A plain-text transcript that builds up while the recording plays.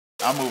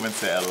I'm moving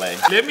to LA.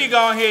 Let me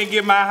go ahead and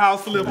get my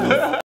house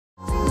slippers.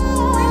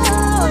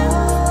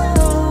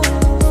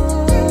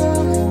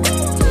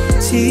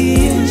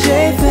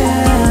 T&J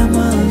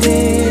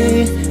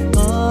family.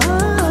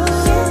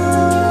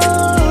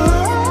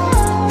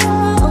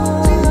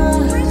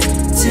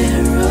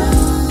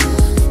 TERRELL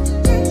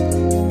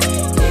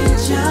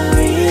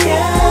JARIUS.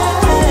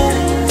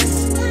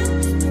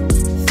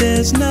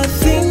 There's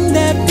nothing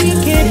that we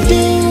can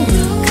do,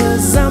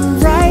 'cause I'm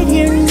right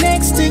here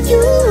next to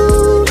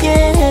you.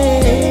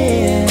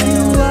 Yeah,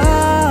 you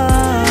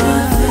are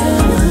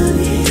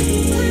family.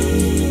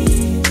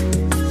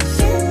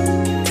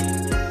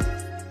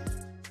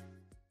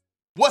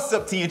 What's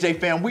up, T&J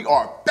fam? We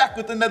are back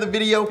with another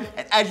video,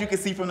 and as you can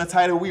see from the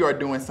title, we are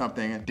doing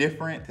something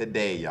different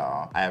today,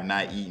 y'all. I have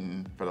not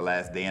eaten for the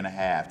last day and a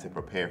half to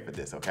prepare for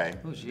this, okay?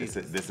 Oh,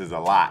 this is a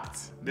lot.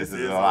 This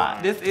is a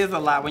lot. This is a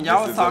lot. When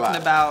y'all was talking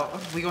about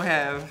we gonna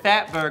have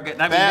fat burger,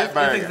 I mean, this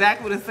is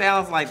exactly what it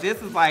sounds like.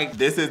 This is like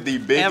the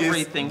biggest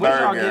everything. What did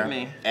y'all burger get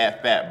me?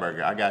 at Fat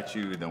Burger. I got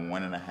you the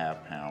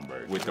 1.5 pound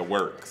burger with the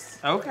works.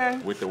 Okay.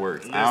 With the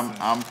works. Listen.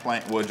 I'm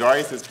playing. Well,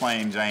 Jarius is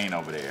playing Jane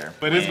over there.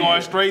 But it's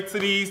going straight to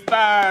these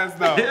thighs,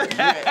 though. Yeah,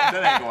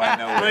 that ain't going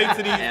nowhere. Straight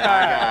to these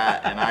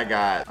thighs. I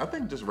got, I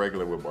think just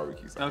regular with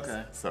barbecue sauce.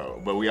 Okay.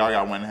 So, but we all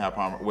got 1.5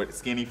 pound with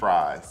skinny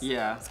fries.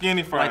 Yeah.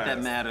 Skinny fries. Like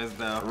that matters,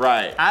 though.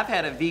 Right. I've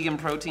had a vegan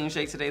protein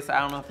shake today, so I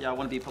don't know if y'all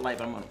want to be polite,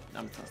 but I'm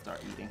gonna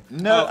start eating.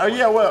 No. Oh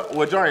yeah. Well,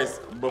 Jarius,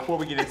 before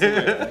we get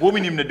into it, what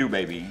we need him to do,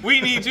 baby? We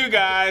need you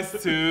guys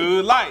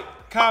to like,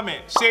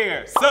 comment,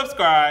 share,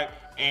 subscribe,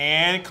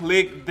 and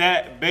click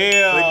that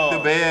bell. Click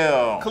the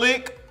bell.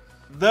 Click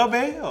the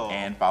bell.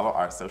 And follow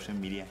our social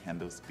media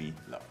handles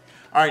below.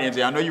 All right,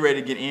 MJ, I know you're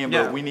ready to get in,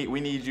 but we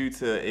need you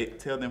to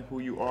tell them who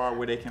you are,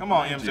 where they can Come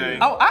on, find MJ. you.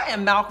 Oh, I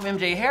am Malcolm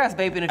MJ Harris,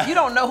 baby. And if you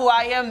don't know who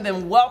I am,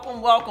 then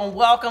welcome, welcome,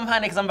 welcome,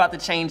 honey, because I'm about to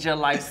change your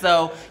life.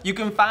 So you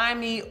can find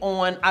me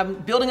on, I'm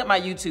building up my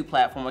YouTube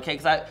platform, okay?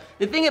 Because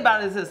the thing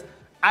about it is this,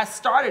 I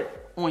started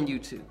on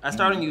YouTube. I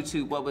started on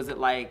YouTube, what was it,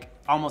 like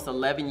almost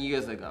 11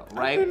 years ago,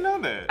 right? I didn't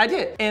know that. I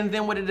did. And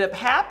then what ended up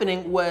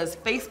happening was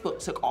Facebook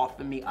took off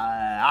for me a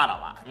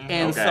lot.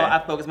 And so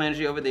I focused my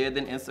energy over there,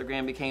 then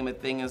Instagram became a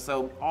thing. And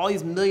so all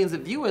these millions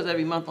of viewers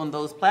every month on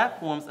those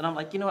platforms, and I'm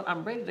like, you know what,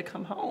 I'm ready to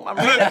come home. I'm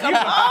ready to come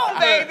home,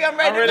 baby. I'm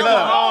ready to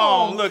come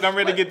home. Look, I'm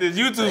ready to get this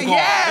YouTube going.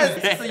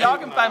 Yes! So y'all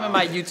can find me on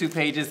my YouTube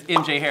page, is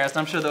MJ Harris.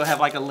 I'm sure they'll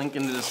have like a link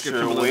in the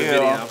description below the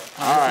video.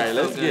 All right,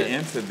 let's get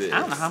into this.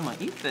 I don't know how I'm gonna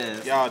eat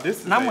this. Y'all, this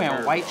is and I'm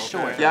wearing white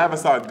shorts. Y'all ever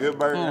saw a good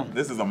burger?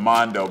 This is a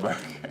Mondo burger.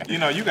 You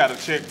know, you gotta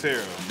check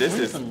Terrell. This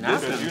is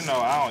Because you know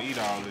I don't eat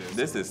all this.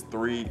 This is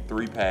three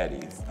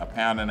patties, 1.5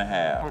 pounds.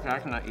 Okay, I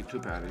cannot eat 2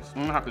 patties.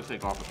 I'm gonna have to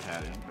take off a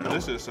patty.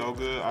 This is so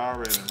good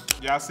already.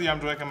 Y'all see I'm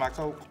drinking my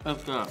Coke?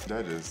 Let's go.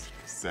 That is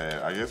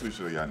sad. I guess we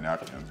should have got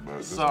napkins, but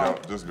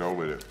just go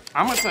with it.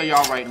 I'm gonna tell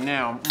y'all right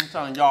now, I'm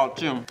telling y'all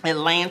too,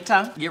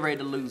 Atlanta, get ready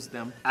to lose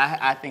them.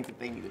 I think that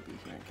they need to be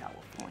here in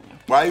California.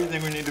 Why do you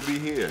think we need to be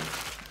here?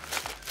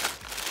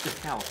 It's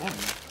California.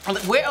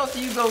 Where else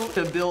do you go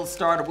to build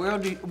startup? Where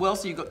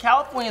else do you go?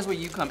 California is where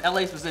you come.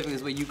 LA specifically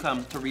is where you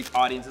come to reach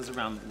audiences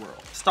around the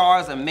world.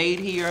 Stars are made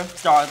here.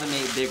 Stars are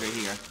made bigger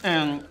here.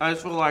 And I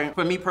just feel like,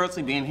 for me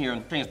personally, being here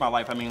changed my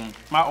life. I mean,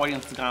 my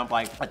audience has gone up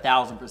like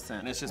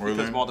 1,000%. It's just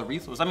because of all the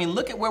resources. I mean,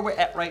 look at where we're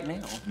at right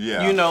now.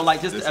 Yeah. You know,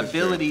 like just the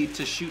ability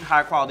to shoot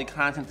high quality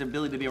content, the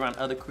ability to be around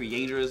other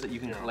creators that you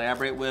can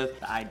collaborate with,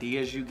 the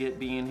ideas you get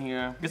being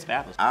here. It's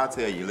fabulous. I'll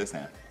tell you,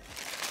 listen.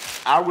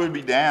 I would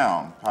be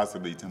down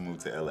possibly to move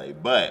to LA,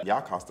 but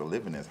y'all cost of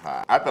living is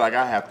high. I feel like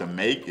I have to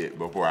make it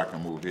before I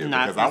can move here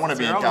because I want to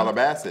be in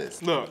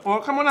Calabasas. Look. Well,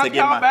 come on out to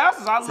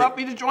Calabasas. I'd love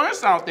you to join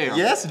us out there.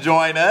 Yes,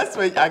 join us.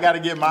 Wait, I got to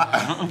get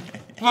my...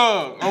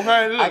 Look,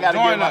 okay, look, I gotta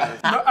join get us.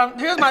 No,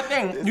 here's my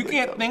thing. You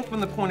can't think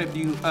from the point of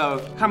view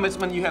of how much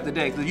money you have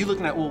today. Because you're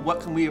looking at, well, what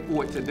can we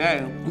afford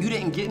today? You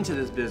didn't get into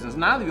this business.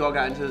 Neither of y'all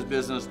got into this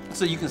business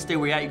so you can stay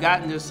where you're at. You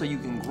got into this so you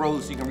can grow,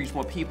 so you can reach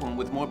more people. And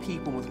with more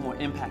people, with more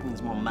impact,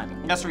 means more money.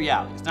 That's the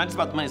reality. It's not just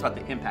about the money, it's about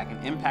the impact.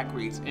 And impact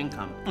creates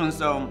income. And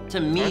so, to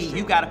me,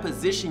 you got to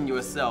position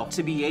yourself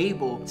to be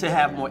able to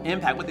have more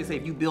impact. What they say,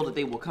 if you build it,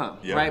 they will come,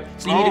 right?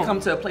 So you need to come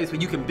to a place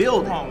where you can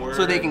build it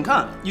so they can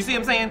come. You see what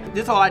I'm saying?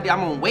 This whole idea, I'm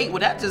going to wait, well,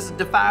 that just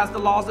defies the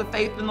laws of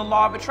faith and the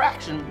law of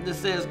attraction that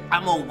says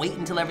I'm gonna wait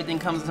until everything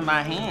comes into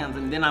my hands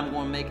and then I'm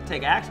gonna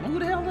take action. Who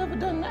the hell ever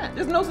done that?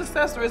 There's no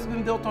success story that's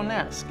been built on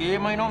that.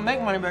 Scared money don't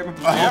make money, baby.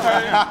 But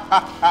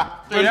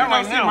you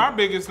know, see, my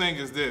biggest thing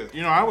is this.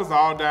 You know, I was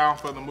all down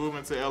for the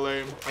movement to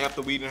LA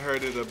after we done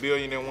heard it $1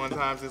 billion at one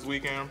time this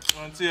weekend.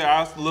 Until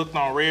I looked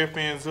on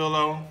Redfin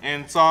Zillow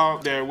and saw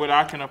that what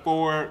I can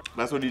afford.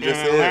 That's what he just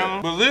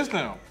said. But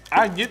listen,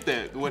 I get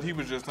that, what he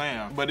was just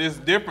saying. But it's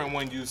different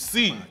when you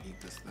see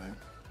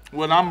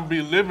what I'm gonna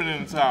be living in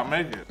until I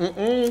make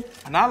it.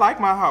 And I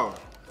like my house.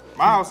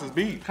 My house is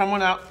big. Come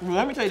on out.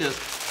 Let me tell you this.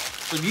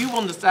 If you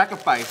want to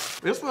sacrifice,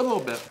 just for a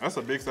little bit. That's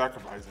a big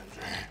sacrifice,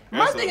 MJ.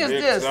 My thing is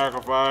this.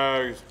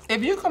 Sacrifice.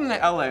 If you come to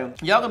LA,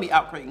 y'all gonna be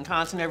out creating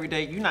content every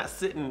day. You're not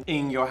sitting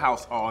in your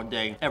house all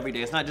day, every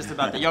day. It's not just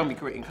about that. Y'all gonna be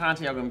creating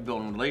content, y'all gonna be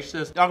building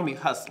relationships, y'all gonna be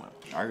hustling.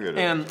 I get it.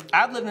 And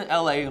I've lived in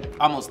LA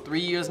almost 3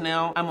 years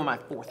now. I'm on my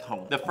 4th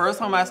home. The first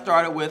home I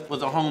started with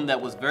was a home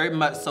that was very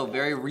much so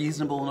very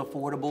reasonable and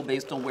affordable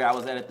based on where I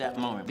was at that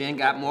moment. Then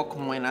got more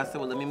coin. I said,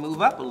 well, let me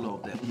move up a little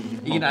bit.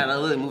 You know, I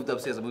literally moved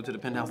upstairs. I moved to the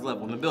penthouse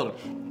level in the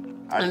building.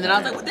 And then I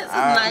was like, well, this is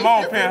nice,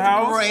 this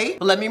is great.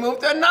 But let me move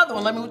to another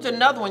one, let me move to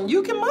another one.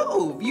 You can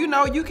move, you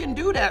know, you can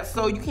do that.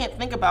 So you can't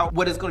think about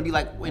what it's gonna be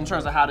like in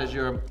terms of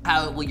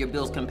how will your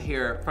bills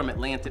compare from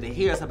Atlanta to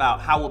here. It's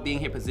about how will being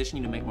here position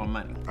you to make more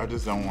money. I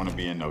just don't want to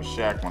be in no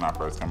shack when I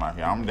first come out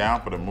here. I'm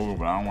down for the move,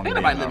 but I don't want to be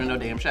Ain't nobody living in no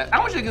damn shack. I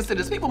want you to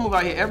consider this. People move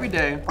out here every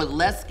day with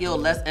less skill,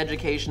 less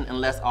education,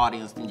 and less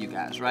audience than you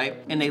guys, right?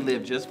 And they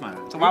live just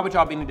fine. So why would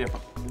y'all be any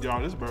different?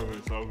 Y'all, this burger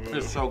is so good.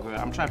 It's so good.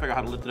 I'm trying to figure out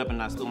how to lift it up and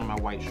not steal in my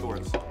white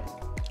shorts.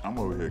 I'm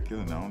over here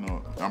killing it. I don't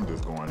know. I'm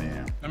just going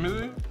in. Let me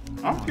see.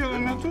 I'm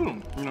killing it too.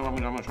 You know what?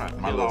 I'm gonna try.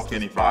 My little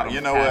skinny fry.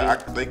 You know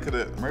what? They could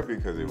have, maybe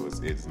because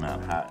it's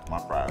not hot. My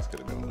fries could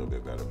have been a little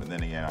bit better. But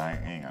then again,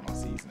 I ain't got no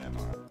seasoning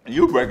on it.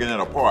 You breaking it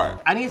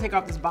apart. I need to take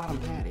off this bottom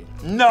patty.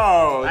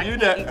 No, I you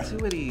can't eat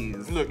 2 of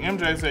these. Look,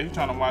 MJ said he's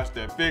trying to watch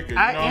that figure. You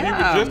know, I he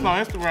was just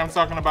on Instagram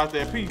talking about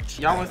that peach.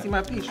 Y'all want to see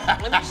my peach?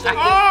 Let me show you this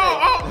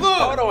thing. Look.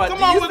 Hold on. Come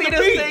Do on you with see the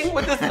this peach. thing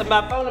with this?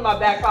 My phone in my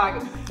back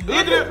pocket.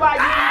 Look This at is why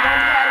you eat 1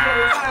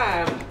 patty at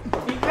a time.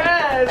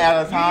 Because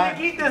At a time?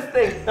 you need to eat this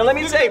thing. Now let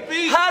me tell you,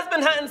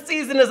 husband hunting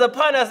season is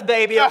upon us,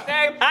 baby.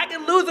 Okay, I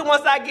can lose it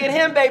once I get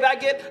him, baby.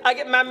 I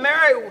get my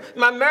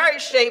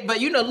married shape.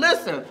 But you know,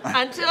 listen.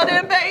 Until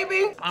then,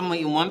 baby, I'm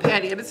gonna eat 1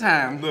 patty at a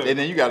time. And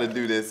then you got to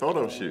do this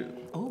photo shoot.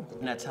 Ooh,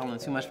 I'm not telling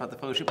too much about the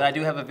photo shoot, but I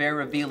do have a very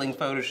revealing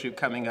photo shoot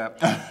coming up.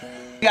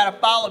 You gotta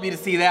follow me to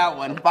see that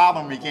one.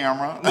 Follow me,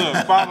 camera.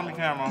 Look, follow me,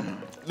 camera.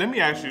 Let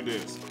me ask you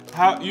this.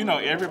 How, you know,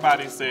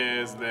 everybody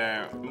says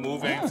that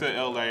moving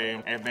to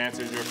LA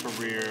advances your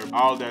career,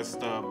 all that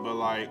stuff, but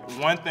like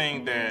one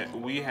thing that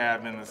we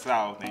have in the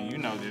South, and you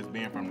know this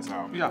being from the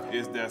South,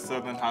 is that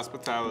Southern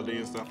hospitality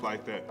and stuff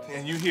like that.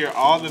 And you hear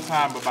all the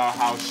time about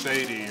how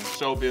shady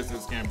show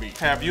business can be.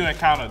 Have you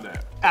encountered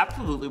that?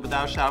 Absolutely,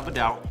 without a shadow of a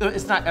doubt.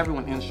 It's not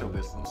everyone in show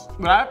business.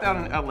 What I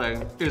found in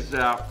LA is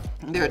that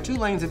there are 2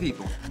 lanes of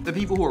people. The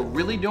people who are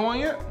really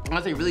doing it, when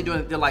I say really doing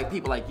it, they're like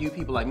people like you,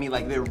 people like me,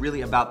 like they're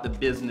really about the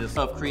business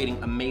of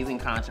creating amazing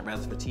content,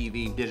 whether it's for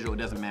TV, digital, it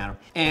doesn't matter.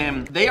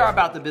 And they are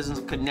about the business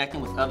of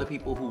connecting with other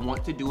people who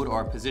want to do it or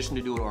are positioned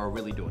to do it or are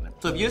really doing it.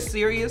 So if you're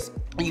serious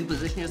and you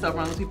position yourself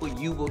around those people,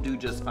 you will do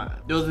just fine.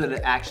 Those are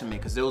the action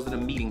makers, those are the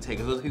meeting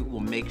takers, those are people who will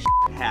make shit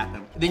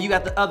happen. Then you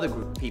got the other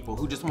group of people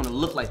who just want to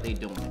look like they're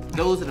doing it.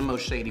 Those are the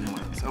most shady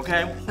ones,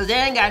 okay? Because they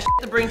ain't got shit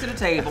to bring to the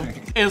table.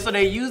 And so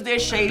they use their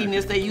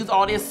shadiness, they use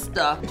all this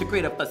stuff to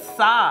create a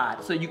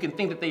facade so you can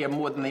think that they are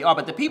more than they are.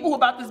 But the people who are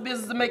about this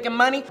business of making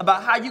money,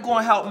 about how you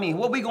gonna help me,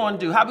 what we gonna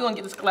do, how we gonna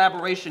get this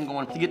collaboration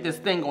going, to get this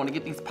thing going, to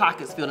get these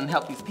pockets filled and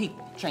help these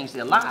people change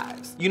their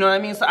lives. You know what I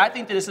mean? So I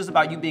think that it's just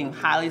about you being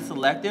highly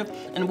selective,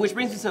 and which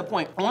brings me to a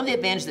point. One of the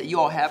advantages that you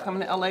all have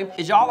coming to LA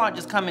is y'all aren't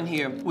just coming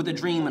here with a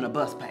dream and a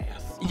bus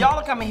pass. Y'all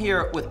are coming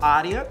here with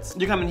audience,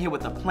 you're coming here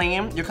with a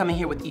plan, you're coming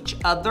here with each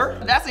other.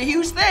 That's a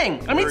huge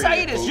thing. Let me tell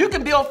you this, you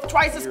can build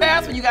twice as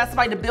fast when you got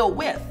somebody to build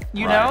with,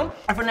 you know?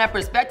 And from that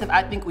perspective,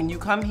 I think when you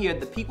come here,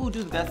 the people who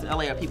do the best in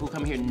LA are people who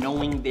come here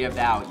knowing their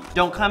value.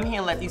 Don't come here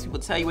and let these people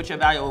tell you what your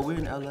value is. Oh, we're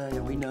in LA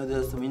and we know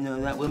this and we know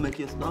that, we'll make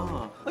you a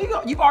star.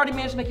 Well, you've already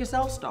managed to make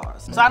yourself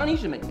stars. So I don't need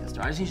you to make me a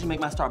star, I just need you to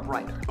make my star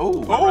brighter.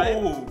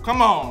 Oh,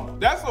 come on.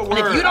 That's a word.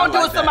 And if you don't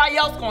do it, somebody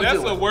else gonna do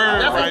it. That's a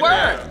word. That's a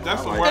word.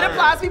 That's a word. It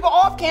applies to people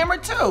off camera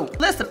too.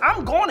 Listen,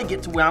 I'm going to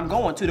get to where I'm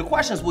going to. The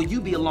question is, will you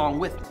be along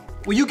with me?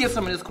 Will you get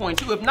some of this coin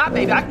too? If not,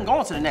 baby, I can go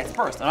on to the next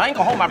person. I ain't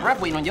gonna hold my breath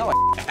waiting on your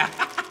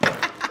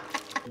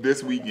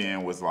This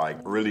weekend was like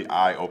really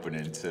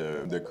eye-opening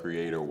to the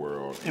creator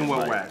world. In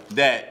what way?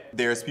 That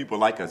there's people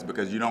like us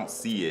because you don't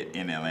see it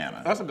in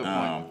Atlanta. That's a good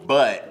point.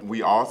 But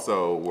we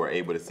also were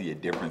able to see a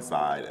different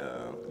side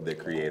of the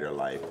creator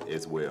life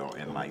as well,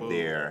 and like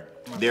their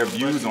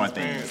views on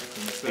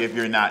things if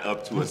you're not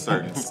up to a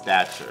certain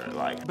stature.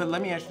 Like, but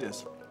let me ask you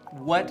this.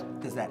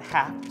 What does that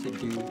have to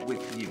do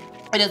with you?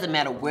 It doesn't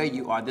matter where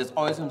you are. There's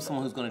always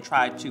someone who's gonna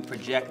try to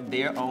project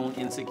their own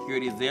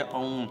insecurities, their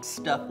own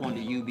stuff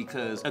onto you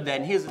because of that.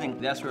 And here's the thing,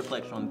 that's a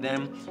reflection on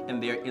them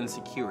and their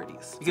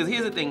insecurities. Because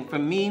here's the thing, for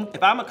me,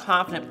 if I'm a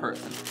confident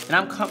person and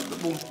I'm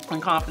comfortable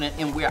and confident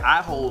in what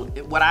I hold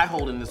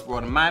in this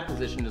world, in my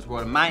position in this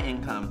world, in my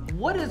income,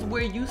 what is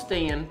where you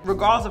stand,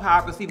 regardless of how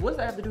I perceive, what does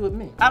that have to do with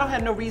me? I don't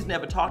have no reason to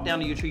ever talk down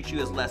to you, treat you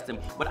as less than.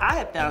 What I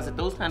have found is that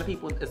those kind of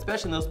people,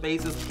 especially in those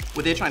spaces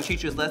where they're trying trying to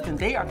treat you as less than,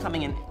 they are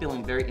coming in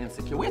feeling very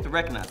insecure. We have to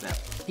recognize that.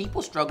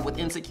 People struggle with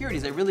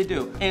insecurities, they really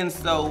do. And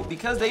so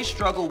because they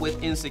struggle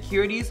with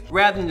insecurities,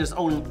 rather than just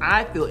owning,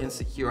 I feel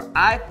insecure,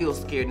 I feel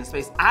scared in this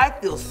space, I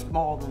feel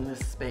small in this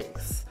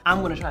space,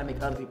 I'm gonna try to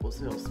make other people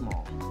feel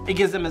small. It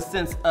gives them a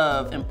sense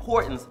of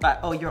importance, like,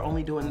 oh, you're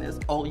only doing this,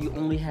 oh, you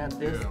only have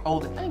this, oh,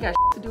 that ain't got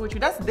to do with you.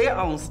 That's their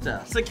own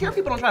stuff. Secure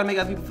people don't try to make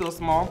other people feel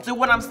small. So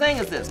what I'm saying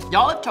is this,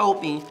 y'all have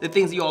told me the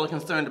things y'all are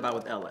concerned about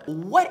with LA.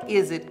 What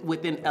is it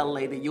within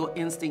LA that your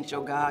instinct,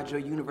 your God, your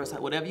universe,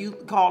 whatever you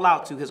call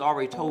out to has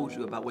already told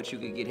you about what you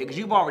could get here? Because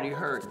you've already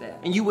heard that.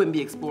 And you wouldn't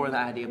be exploring the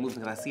idea of moving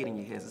because I see it in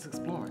your head, it's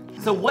exploring.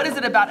 So what is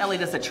it about LA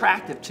that's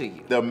attractive to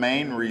you? The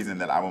main reason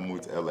that I would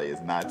move to LA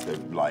is not to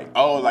like,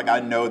 oh, like I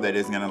know that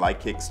it's gonna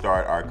like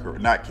kickstart our career,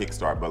 not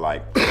kickstart, but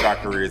like put our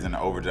careers in the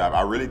overdrive.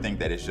 I really think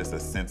that it's just a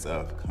sense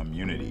of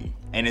community.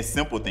 And it's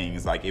simple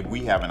things, like if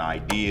we have an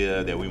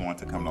idea that we want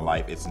to come to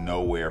life, it's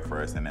nowhere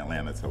for us in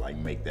Atlanta to like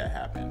make that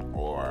happen.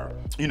 Or,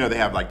 you know, they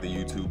have like the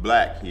YouTube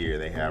Black here,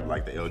 they have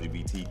like the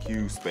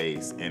LGBTQ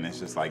space, and it's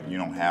just like, you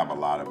don't have a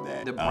lot of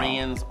that. The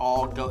brands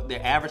all go,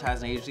 they're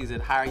advertising agencies that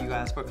hire you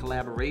guys for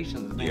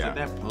collaborations and things like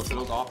that. Most of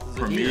those offices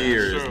are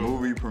here. Premieres,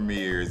 movie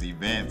premieres,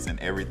 events, and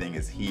everything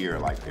is here.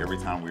 Like every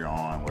time we were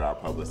on with our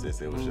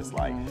publicist, it was just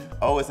like,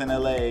 oh, it's in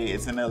LA,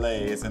 it's in LA,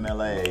 it's in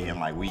LA. And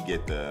like we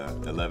get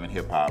the Love and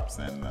Hip Hops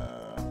and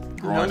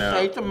growing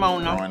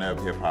up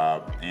hip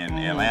hop in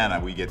Atlanta,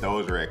 we get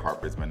those red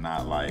carpets, but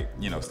not like,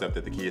 you know, stuff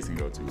that the kids can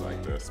go to,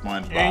 like the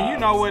SpongeBob. And you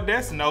know what?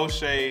 That's no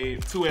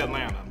shade to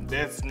Atlanta.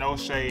 That's no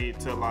shade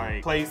to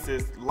like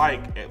places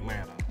like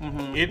Atlanta.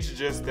 It's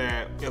just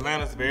that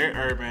Atlanta's very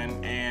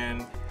urban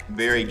and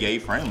very gay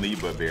friendly,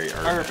 but very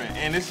urban.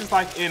 And it's just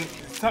like,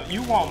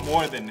 you want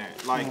more than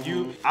that. Like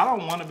I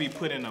don't want to be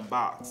put in a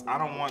box. I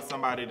don't want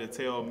somebody to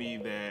tell me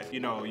that, you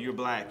know, you're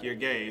black, you're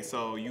gay,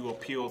 so you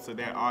appeal to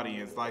that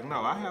audience. Like,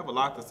 no, I have a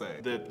lot to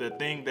say. The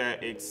thing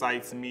that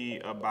excites me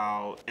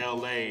about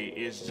LA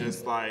is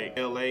just like,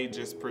 LA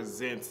just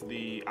presents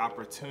the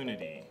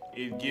opportunity.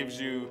 It gives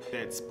you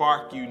that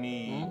spark you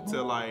need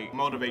to like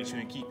motivate you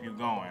and keep you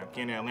going.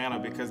 In Atlanta,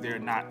 because there are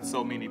not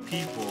so many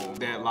people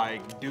that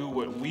like do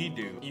what we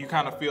do, you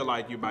kind of feel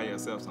like you're by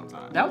yourself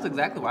sometimes. That was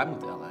exactly why I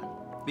moved to LA.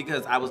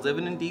 Because I was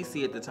living in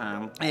DC at the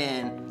time,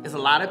 and there's a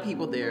lot of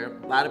people there,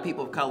 a lot of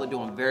people of color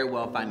doing very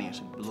well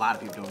financially, a lot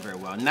of people doing very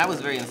well. And that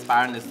was very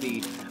inspiring to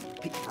see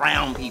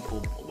brown people,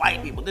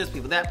 white people, this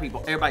people, that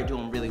people, everybody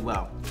doing really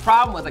well.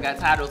 Problem was I got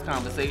tired of those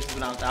conversations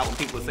when I was out when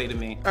people would say to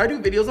me, I do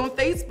videos on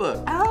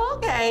Facebook. Oh,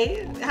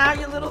 okay. How are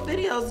your little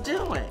videos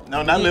doing?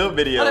 No, not little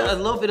videos.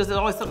 Little videos, there's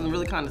always something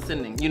really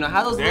condescending. You know,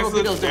 how those little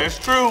videos doing? That's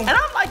true. And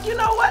I'm like, you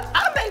know what?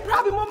 I make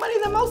probably more money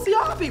than most of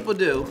y'all people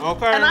do.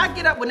 Okay. And I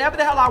get up whenever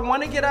the hell I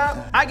want to get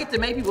up. I get to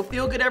make people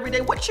feel good every day.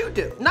 What you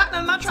do?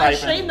 I'm not trying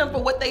to shame them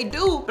for what they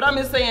do, but I'm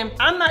just saying,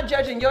 I'm not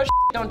judging your shit,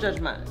 don't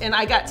judge mine. And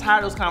I got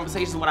tired of those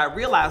conversations. What I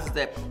realized is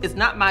that it's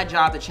not my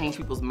job to change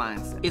people's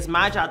mindset. It's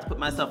my job to put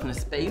myself in a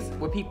space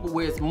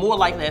where it's more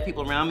likely to have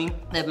people around me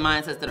that have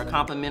mindsets that are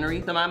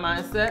complementary to my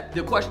mindset.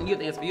 The question you have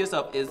to answer for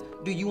yourself is,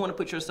 do you want to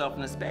put yourself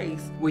in a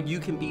space where you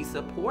can be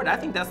supported? I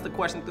think that's the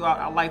question throughout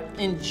our life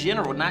in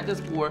general, not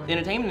just for the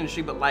entertainment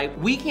industry, but like,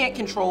 we can't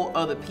control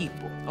other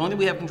people. The only thing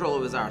we have control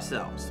over is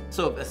ourselves.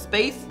 So if a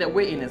space that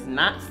we're in is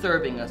not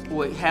serving us,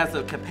 or it has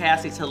a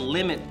capacity to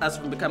limit us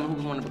from becoming who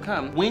we want to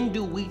become, when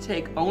do we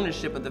take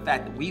ownership of the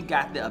fact that we've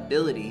got the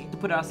ability to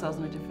put ourselves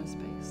in a different space?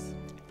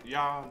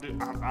 Y'all,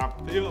 I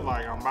feel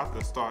like I'm about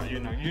to start, you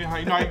know how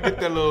you get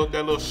that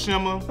little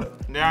shimmer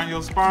down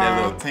your spine?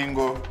 That little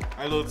tingle.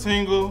 That little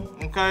tingle,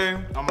 okay?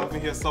 I'm over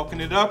here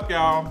soaking it up,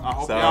 y'all. I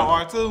hope y'all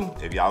are too.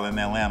 If y'all in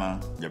Atlanta,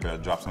 you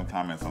better drop some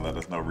comments and let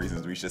us know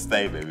reasons we should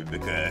stay, baby,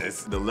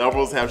 because the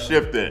levels have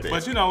shifted.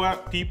 But you know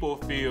what? People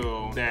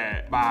feel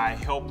that by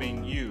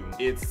helping you,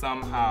 it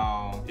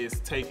somehow is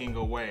taking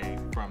away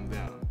from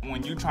them.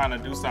 When you're trying to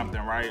do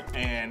something, right,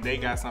 and they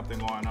got something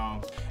going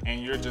on,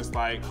 and you're just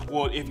like,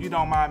 well, if you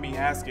don't mind me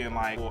asking,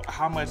 like, well,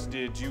 how much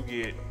did you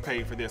get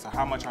paid for this, or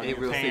how much are you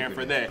paying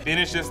for that? Then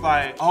it's just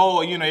like,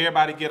 oh, you know,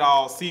 everybody get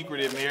all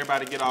secretive and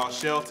everybody get all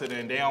sheltered,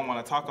 and they don't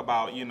want to talk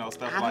about, you know,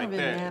 stuff like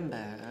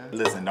that.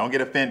 Listen, don't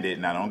get offended.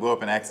 Now, don't go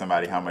up and ask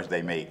somebody how much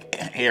they make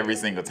every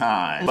single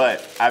time.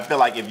 But I feel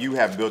like if you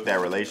have built that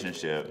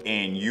relationship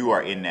and you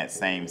are in that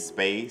same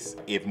space,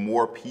 if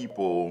more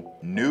people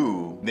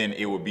knew, then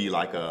it would be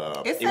like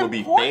it would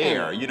be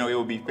fair. You know, it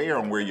would be fair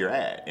on where you're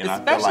at. And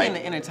especially I feel like, in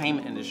the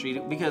entertainment industry,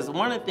 because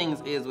one of the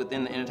things is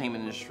within the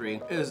entertainment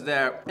industry is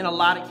that in a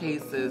lot of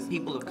cases,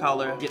 people of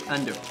color get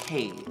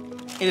underpaid.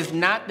 It is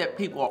not that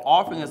people are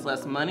offering us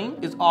less money,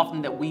 it's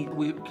often that we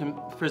can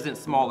present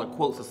smaller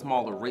quotes or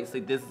smaller rates.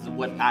 Like, this is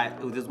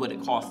is what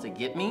it costs to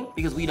get me,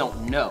 because we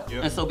don't know.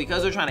 Yep. And so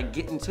because they're trying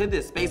to get into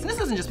this space, and this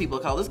isn't just people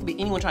of color, this could be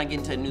anyone trying to get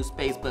into a new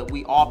space, but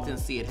we often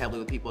see it heavily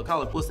with people of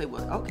color. We'll say,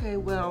 well, okay,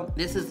 well,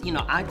 this is, you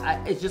know,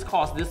 it just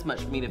costs this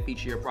much for me to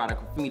feature your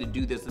product, or for me to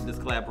do this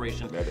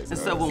collaboration. And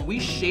so when we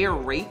share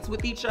rates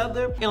with each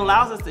other, it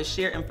allows us to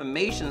share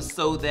information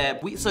so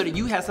that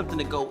you have something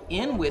to go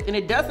in with, and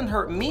it doesn't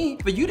hurt me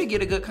for you to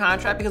get a good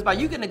contract, because by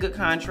you getting a good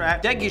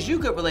contract, that gives you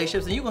good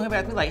relationships, and you're gonna come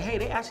back to me like, hey,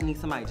 they actually need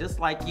somebody just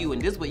like you,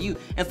 and this with you,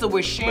 and so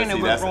we're sharing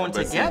and we're growing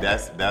together.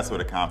 See, that's where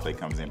the conflict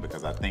comes in,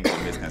 because I think the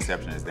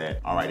misconception is that,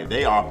 all right, if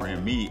they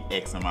offering me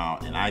X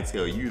amount and I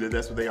tell you that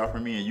that's what they offer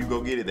me and you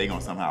go get it, they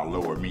gonna somehow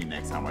lower me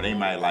next time, or they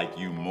might like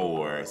you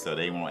more, so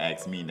they won't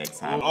ask me next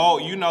time. Oh,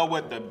 you know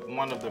what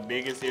one of the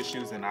biggest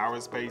issues in our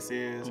space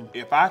is?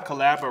 If I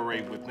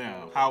collaborate with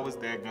them, how is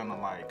that gonna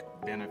like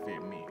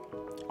benefit me?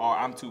 Or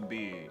I'm too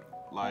big.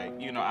 Like,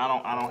 you know, I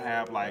don't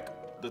have like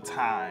the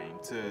time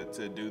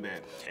to do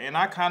that. And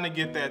I kind of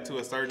get that to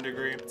a certain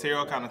degree.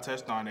 Terrell kind of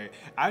touched on it.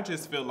 I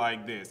just feel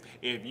like this.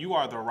 If you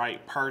are the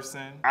right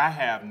person, I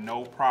have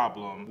no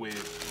problem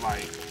with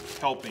like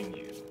helping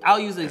you. I'll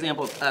use the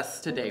example of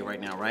us today right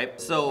now, right?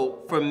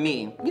 So for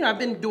me, you know, I've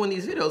been doing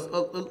these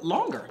videos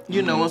longer,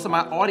 you know, and so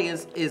my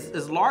audience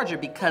is larger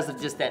because of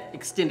just that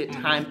extended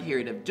time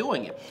period of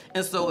doing it.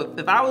 And so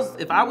if I was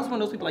one of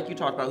those people like you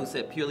talked about who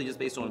said purely just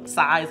based on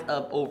size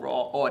of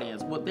overall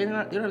audience, well, they're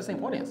not the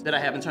same audience that I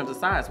have in terms of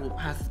size. Well,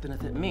 how does this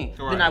benefit me?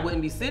 Right. Then I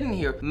wouldn't be sitting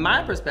here.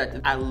 My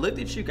perspective, I looked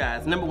at you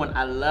guys. Number one,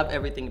 I love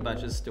everything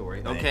about your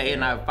story, okay?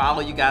 And I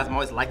follow you guys. I'm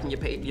always liking your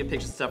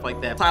pictures and stuff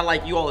like that. So I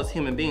like you all as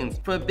human beings.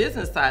 From a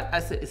business side, I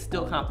said it's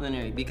still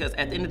complimentary, because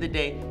at the end of the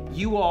day,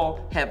 you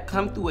all have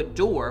come through a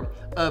door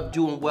of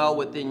doing well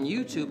within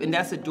YouTube, and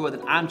that's a door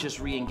that I'm just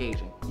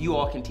re-engaging. You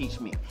all can teach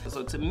me.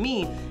 So to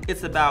me,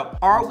 it's about,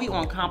 are we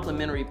on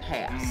complementary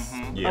paths?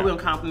 Are we on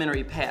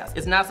complementary paths?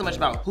 It's not so much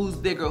about who's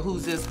bigger,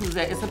 who's this, who's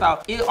that. It's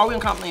about, are we on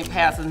complementary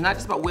paths? It's not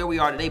just about where we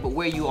are today, but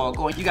where you all are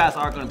going. You guys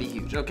are gonna be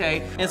huge,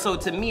 okay? And so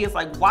to me, it's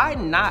like, why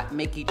not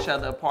make each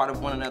other a part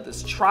of one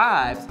another's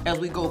tribes as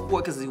we go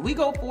forward? Because if we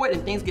go forward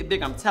and things get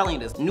big, I'm telling you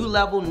this, new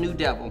level, new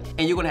devil.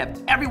 And you're gonna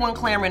have everyone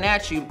clamoring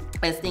at you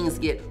as things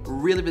get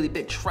really, really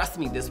big. Trust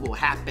me, this will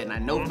happen. I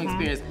know from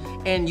experience,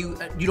 and you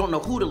don't know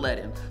who to let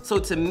in. So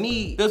to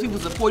me, those people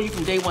support you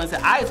from day one and say,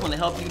 I just want to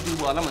help you do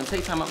well. I'm gonna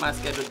take time out my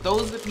schedule.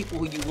 Those are the people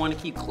who you want to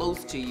keep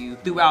close to you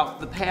throughout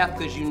the path,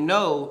 because you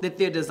know that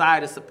their desire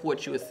to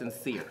support you is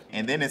sincere.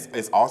 And then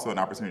it's also an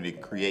opportunity to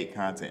create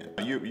content.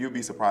 You'll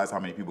be surprised how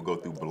many people go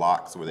through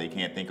blocks where they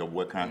can't think of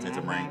what content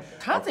to bring.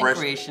 Content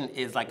creation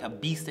is like a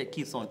beast that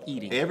keeps on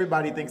eating.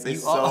 Everybody thinks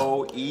it's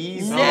so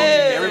easy.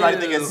 Everybody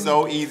thinks it's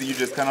so easy. You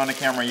just cut on the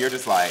camera and you're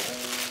just like,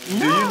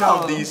 do you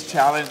know these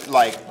challenges,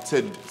 like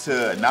to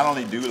not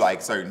only do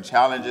like certain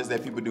challenges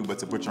that people do, but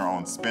to put your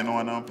own spin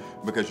on them,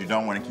 because you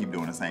don't want to keep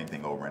doing the same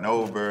thing over and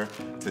over,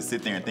 to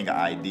sit there and think of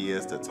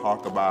ideas to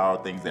talk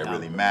about, things that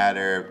really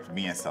matter,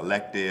 being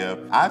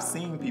selective. I've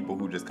seen people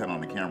who just cut on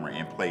the camera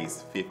and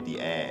place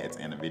 50 ads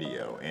in a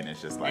video, and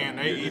it's just like, and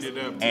they eat it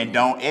up too. And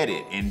don't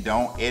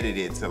edit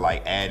it to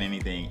like add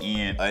anything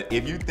in.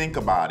 If you think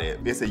about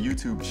it, it's a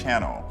YouTube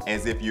channel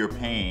as if you're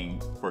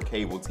paying for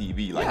cable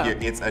TV.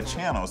 Like it's a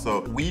channel,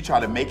 so we try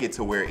to make it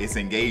to where it's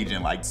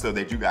engaging, like so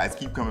that you guys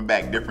keep coming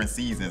back different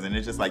seasons, and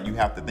it's just like you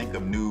have to think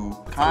of new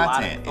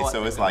content. And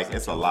so it's like,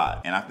 it's a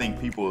lot. And I think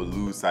people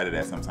lose sight of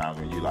that sometimes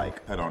when you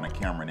like cut on a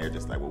camera and they're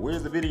just like, well,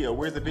 where's the video?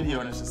 Where's the video?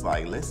 And it's just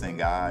like, listen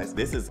guys,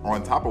 this is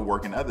on top of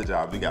working other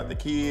jobs. We got the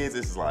kids,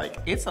 it's like,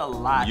 it's a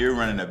lot. You're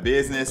running a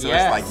business, so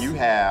it's like you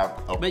have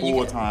a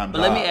full-time job.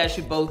 But let me ask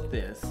you both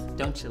this,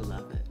 don't you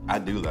love it? I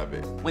do love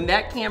it. When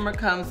that camera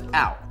comes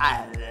out,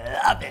 I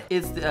love it.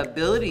 It's the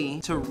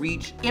ability to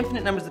reach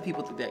infinite numbers of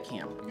people through that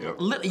camera.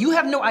 You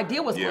have no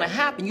idea what's gonna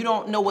happen. You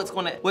don't know what's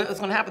gonna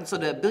happen. So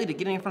the ability to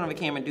get in front of a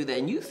camera and do that,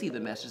 and you see the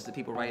messages that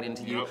people write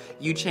into you.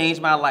 You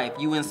changed my life.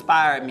 You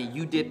inspired me.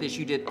 You did this.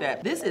 You did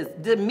that. This is,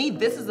 to me,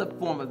 this is a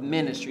form of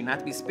ministry. Not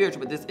to be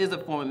spiritual, but this is a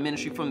form of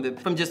ministry from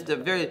just the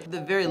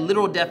very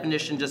literal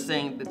definition. Just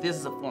saying that this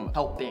is a form of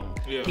helping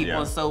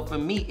people. And so for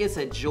me, it's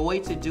a joy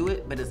to do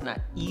it, but it's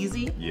not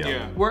easy.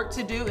 Work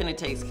to do, and it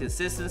takes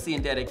consistency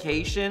and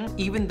dedication.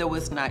 Even though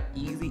it's not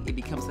easy, it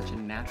becomes such a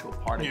natural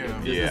part of your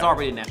existence. It's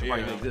already a natural part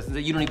of your existence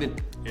that you don't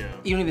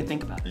even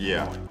think about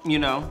it. You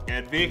know?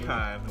 At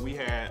VidCon, we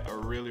had a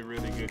really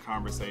good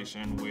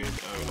conversation with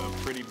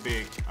a pretty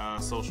big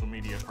social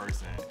media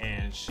person,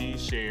 and she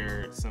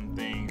shared some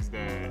things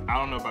that, I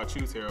don't know about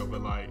you, Terrell,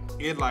 but like,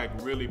 it like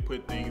really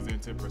put things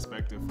into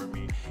perspective for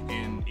me.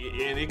 And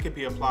it could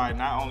be applied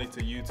not only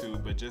to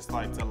YouTube, but just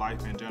like to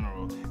life in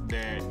general.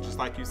 That, just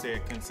like you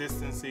said,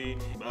 consistency,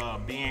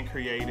 being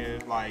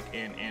creative, like,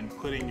 and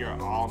putting your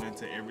all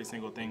into every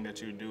single thing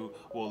that you do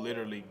will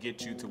literally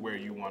get you to where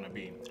you want to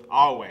be.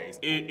 Always.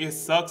 It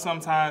sucks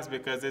sometimes,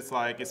 because it's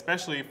like,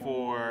 especially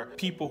for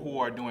people who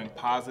are doing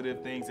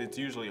positive things, it's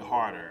usually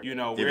harder. You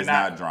know, it's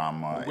not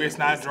drama. It's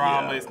not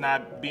drama. It's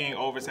not being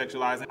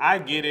over-sexualized. I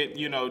get it,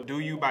 you know, do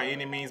you by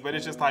any means, but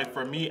it's just like,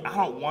 for me, I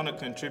don't want to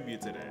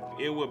contribute to that.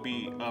 it would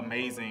be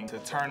amazing to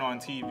turn on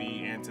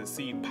TV and to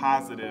see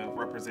positive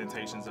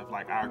representations of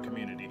like our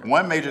community.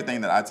 One major thing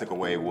that I took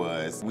away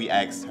was we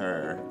asked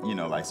her, you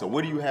know, like, so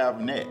what do you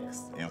have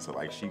next? And so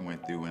like she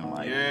went through and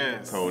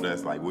like told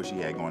us like what she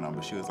had going on,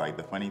 but she was like,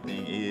 the funny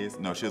thing is,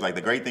 no, she was like,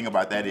 the great thing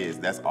about that is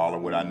that's all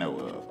of what I know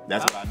of.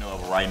 That's what I know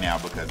of right now,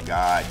 because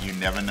God, you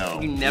never know.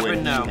 You never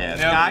know.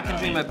 God can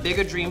dream a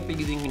bigger dream for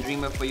you than you can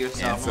dream it for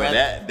yourself. And so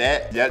that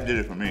did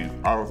it for me.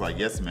 I was like,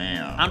 yes,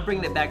 ma'am. I'm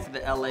bringing it back to the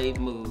LA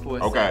move for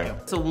a second.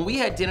 So when we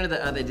had dinner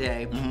the other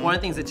day, one of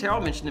the things that Terrell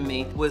mentioned to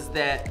me was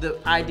that the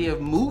idea of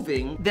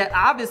moving, that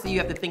obviously you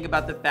have to think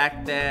about the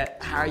fact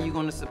that how are you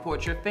going to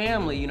support your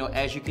family, you know,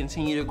 as you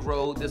continue to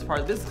grow this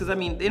part of this? Because I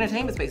mean, the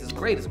entertainment space is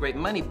great, it's great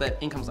money, but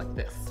income's like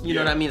this. You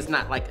know what I mean? It's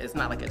not like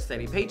a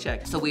steady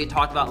paycheck. So we had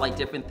talked about like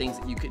different things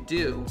that you could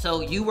do.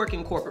 So you work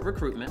in corporate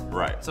recruitment.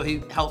 Right. So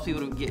he helps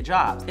people to get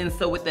jobs. And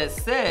so with that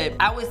said,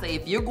 I would say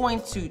if you're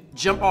going to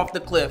jump off the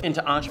cliff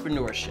into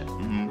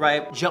entrepreneurship,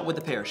 right? Jump with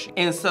the parachute.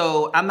 And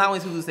so I'm not one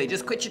of those people who say,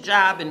 just quit your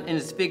job and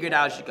just figure it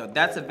out as you go.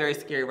 That's a very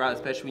scary route,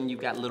 especially when you've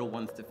got little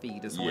ones to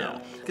feed as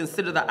well.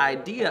 Consider the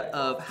idea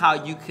of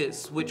how you could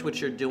switch what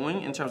you're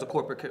doing in terms of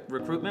corporate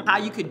recruitment, how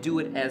you could do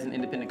it as an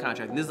independent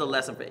contractor. And this is a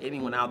lesson for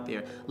anyone out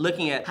there,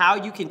 looking at how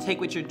you can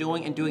take what you're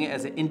doing and doing it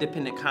as an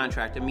independent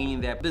contractor,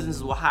 meaning that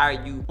businesses will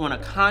hire you on a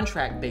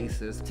contract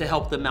basis to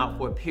help them out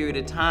for a period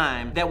of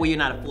time. That way you're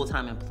not a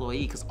full-time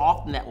employee, because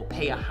often that will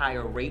pay a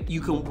higher rate.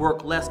 You can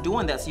work less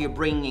doing that, so you're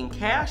bringing in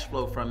cash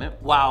flow from it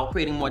while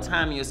creating more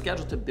time in your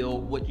schedule to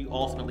build what you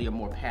ultimately are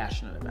more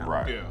passionate about.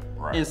 Right.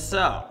 Right. And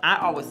so I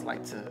always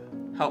like to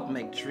help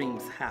make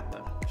dreams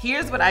happen.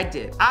 Here's what I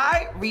did.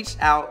 I reached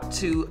out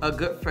to a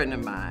good friend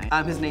of mine.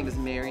 His name is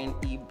Marion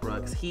E.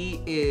 Brooks.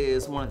 He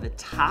is one of the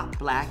top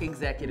Black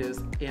executives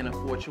in a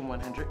Fortune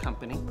 100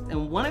 company.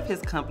 And one of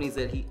his companies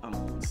that he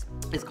owns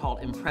is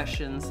called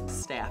Impressions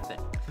Staffing.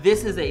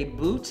 This is a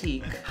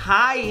boutique,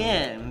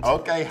 high-end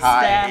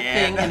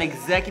staffing and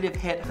executive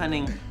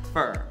headhunting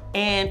firm.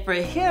 And for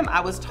him,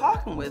 I was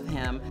talking with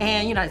him,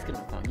 and you know, he's getting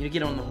on the phone. You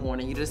get on the horn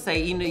and you just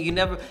say, you know, you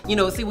never, you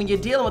know, see when you're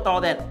dealing with all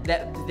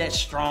that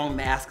strong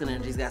masculine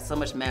energy, he's got so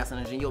much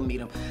masculine energy, you'll meet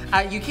him.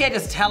 You can't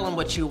just tell him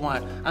what you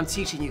want. I'm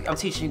teaching you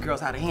girls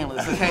how to handle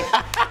this, okay?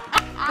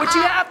 What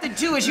you have to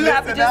do is you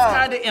have to just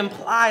kind of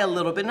imply a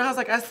little bit. And I was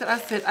like, I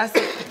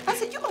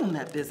said, you own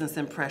that business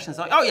Impressions.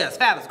 Like, oh yeah, it's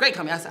fabulous, great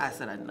company. I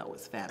said, I know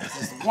it's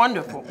fabulous, it's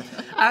wonderful.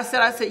 I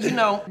said, you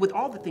know, with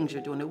all the things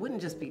you're doing, it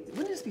wouldn't it just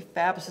be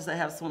fabulous just to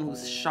have someone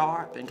who's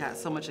sharp and got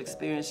so much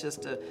experience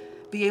just to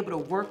be able to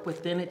work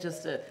within it,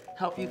 just to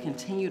help you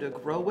continue to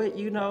grow it,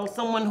 you know?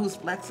 Someone who's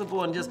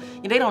flexible and just,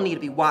 you know, they don't need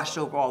to be washed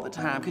over all the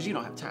time, because you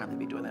don't have time to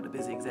be doing that, a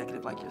busy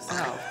executive like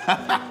yourself.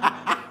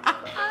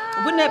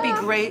 Wouldn't that be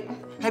great?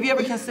 Have you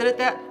ever considered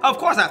that? Of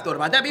course I've thought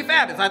about it. That'd be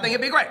fabulous. I think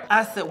it'd be great.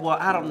 I said, well,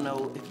 I don't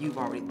know if you've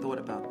already thought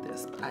about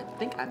this. I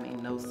think I may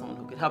know someone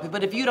who could help you.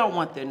 But if you don't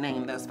want their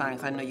name, that's fine,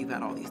 because I know you've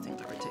got all these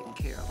things already taken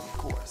care of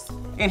course.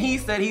 And he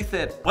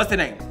said, what's the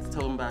name?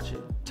 Told him about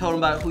you. Told him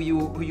about who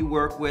you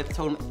work with.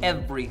 Told him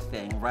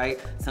everything, right?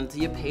 Sent to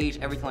your page,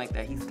 everything like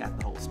that. He's got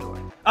the whole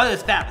story. Oh, this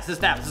is fabulous. This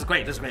is fabulous. This is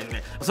great. This is great. This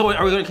is great. So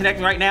are we going to connect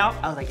right now?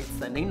 I was like, it's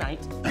Sunday night.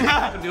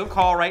 I can do a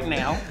call right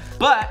now.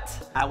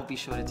 But I will be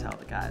sure to tell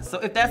the guys. So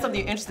if that's something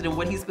you're interested in,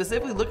 what he's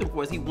specifically looking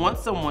for is he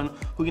wants someone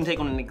who can take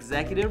on an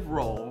executive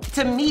role.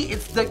 To me,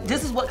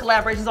 this is what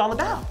collaboration is all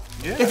about.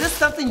 Yeah. Is this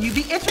something you'd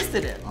be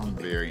interested in? I'm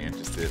very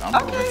interested. I'm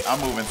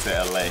moving to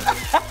LA.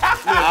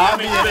 I'll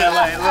be in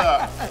LA.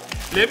 Look.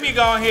 Let me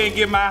go ahead and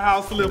get my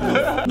house slippers.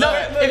 No,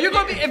 if you're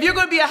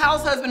gonna be a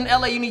house husband in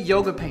LA, you need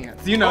yoga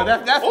pants. You know,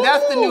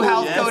 that's the new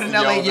house code in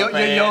LA. Your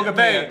yoga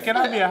pants. Can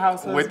I be a house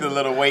husband? With the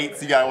little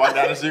weights, you gotta walk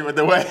down the street with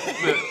the weights.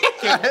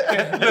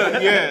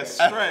 Look, yes,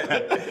 right.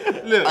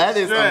 Look, that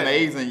is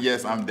amazing.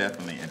 Yes, I'm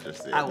definitely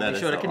interested. I will be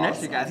sure to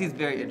connect you guys. He's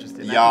very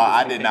interested. Y'all,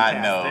 I did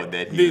not know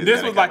that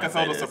this was like a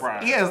total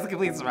surprise. Yeah, it was a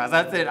complete surprise.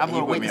 I said, I'm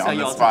gonna wait to tell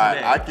y'all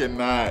today. I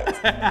cannot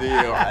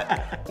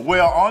deal.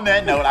 Well, on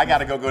that note, I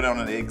gotta go down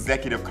on the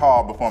executive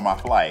call before my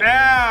flight.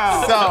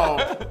 Ow.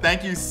 So,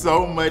 thank you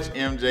so much,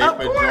 MJ,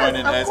 for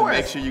joining us.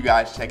 Make sure you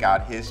guys check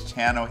out his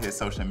channel, his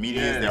social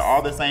medias. They're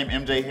all the same,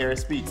 MJ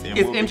Harris Speaks.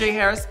 It's MJ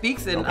Harris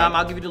Speaks, and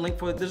I'll give you the link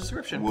for the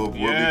description. We'll be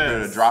sure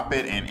to drop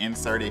it and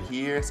insert it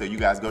here. So you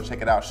guys go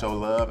check it out, show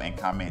love, and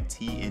comment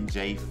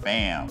TNJ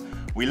fam.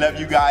 We love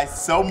you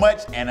guys so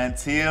much, and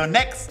until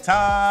next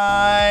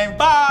time,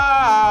 bye.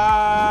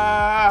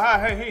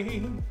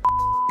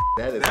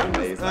 That is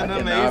amazing. An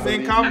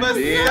amazing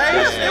conversation.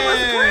 It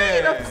was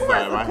great, of course.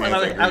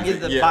 I'll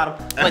get the bottom.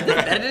 Like, this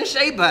is better than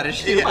shea butter.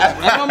 Shit,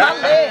 like, on my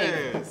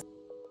leg.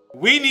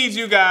 We need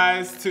you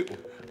guys to,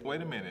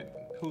 wait a minute.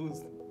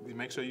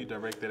 Make sure you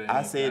direct it.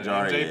 I said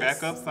Jarius. MJ,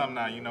 back up some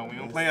now. You know, we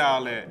don't play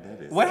all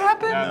that. What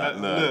happened? Now,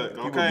 look,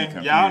 okay?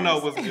 Y'all know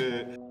what's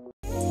good.